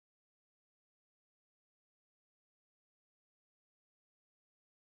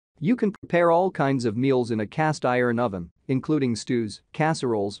You can prepare all kinds of meals in a cast iron oven, including stews,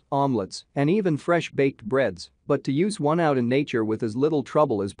 casseroles, omelets, and even fresh baked breads, but to use one out in nature with as little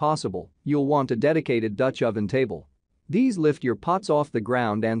trouble as possible, you'll want a dedicated Dutch oven table. These lift your pots off the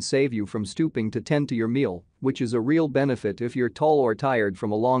ground and save you from stooping to tend to your meal, which is a real benefit if you're tall or tired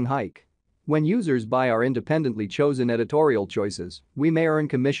from a long hike. When users buy our independently chosen editorial choices, we may earn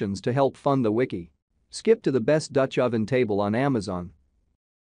commissions to help fund the wiki. Skip to the best Dutch oven table on Amazon.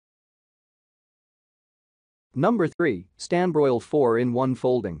 Number 3. Stanbroil 4-in-1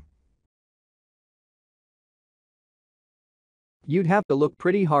 Folding. You'd have to look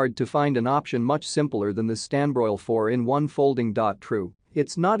pretty hard to find an option much simpler than this Stanbroil 4-in-1 Folding. True,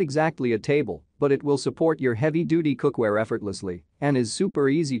 it's not exactly a table, but it will support your heavy-duty cookware effortlessly and is super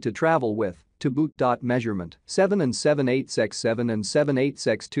easy to travel with, to boot. Measurement: 7 7/8 x 7 7/8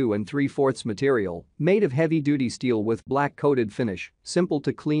 x 2 3/4 material, made of heavy-duty steel with black-coated finish, simple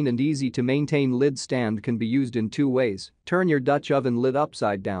to clean and easy to maintain. Lid stand can be used in 2 ways: turn your Dutch oven lid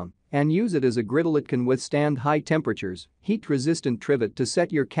upside down and use it as a griddle. It can withstand high temperatures. Heat-resistant trivet to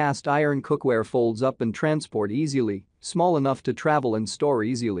set your cast iron cookware, folds up and transport easily, small enough to travel and store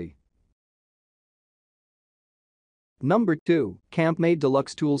easily. Number 2. Campmade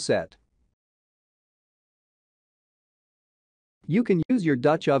Deluxe Tool Set. You can use your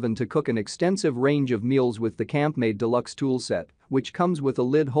Dutch oven to cook an extensive range of meals with the Campmade Deluxe Tool Set, which comes with a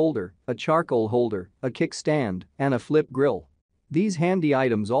lid holder, a charcoal holder, a kickstand, and a flip grill. These handy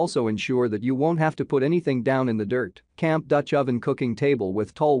items also ensure that you won't have to put anything down in the dirt. Camp Dutch Oven Cooking Table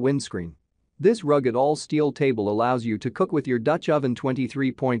with Tall Windscreen. This rugged all-steel table allows you to cook with your Dutch oven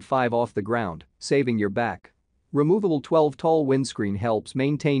 23.5 off the ground, saving your back. Removable 12 tall windscreen helps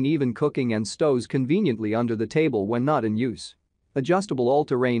maintain even cooking and stows conveniently under the table when not in use. Adjustable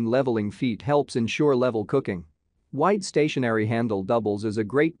all-terrain leveling feet helps ensure level cooking. Wide stationary handle doubles as a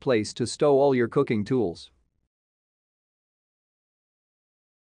great place to stow all your cooking tools.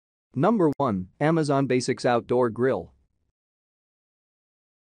 Number 1. Amazon Basics Outdoor Grill.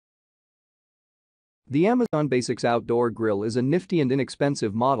 The Amazon Basics Outdoor Grill is a nifty and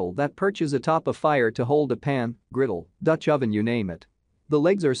inexpensive model that perches atop a fire to hold a pan, griddle, Dutch oven, you name it. The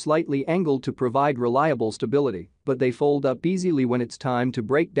legs are slightly angled to provide reliable stability, but they fold up easily when it's time to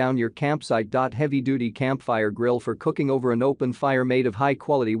break down your campsite. Heavy-duty campfire grill for cooking over an open fire, made of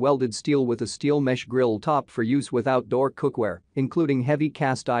high-quality welded steel with a steel mesh grill top for use with outdoor cookware, including heavy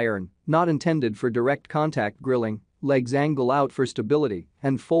cast iron, not intended for direct contact grilling. Legs angle out for stability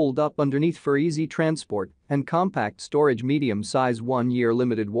and fold up underneath for easy transport and compact storage. Medium size, 1-year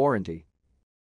limited warranty.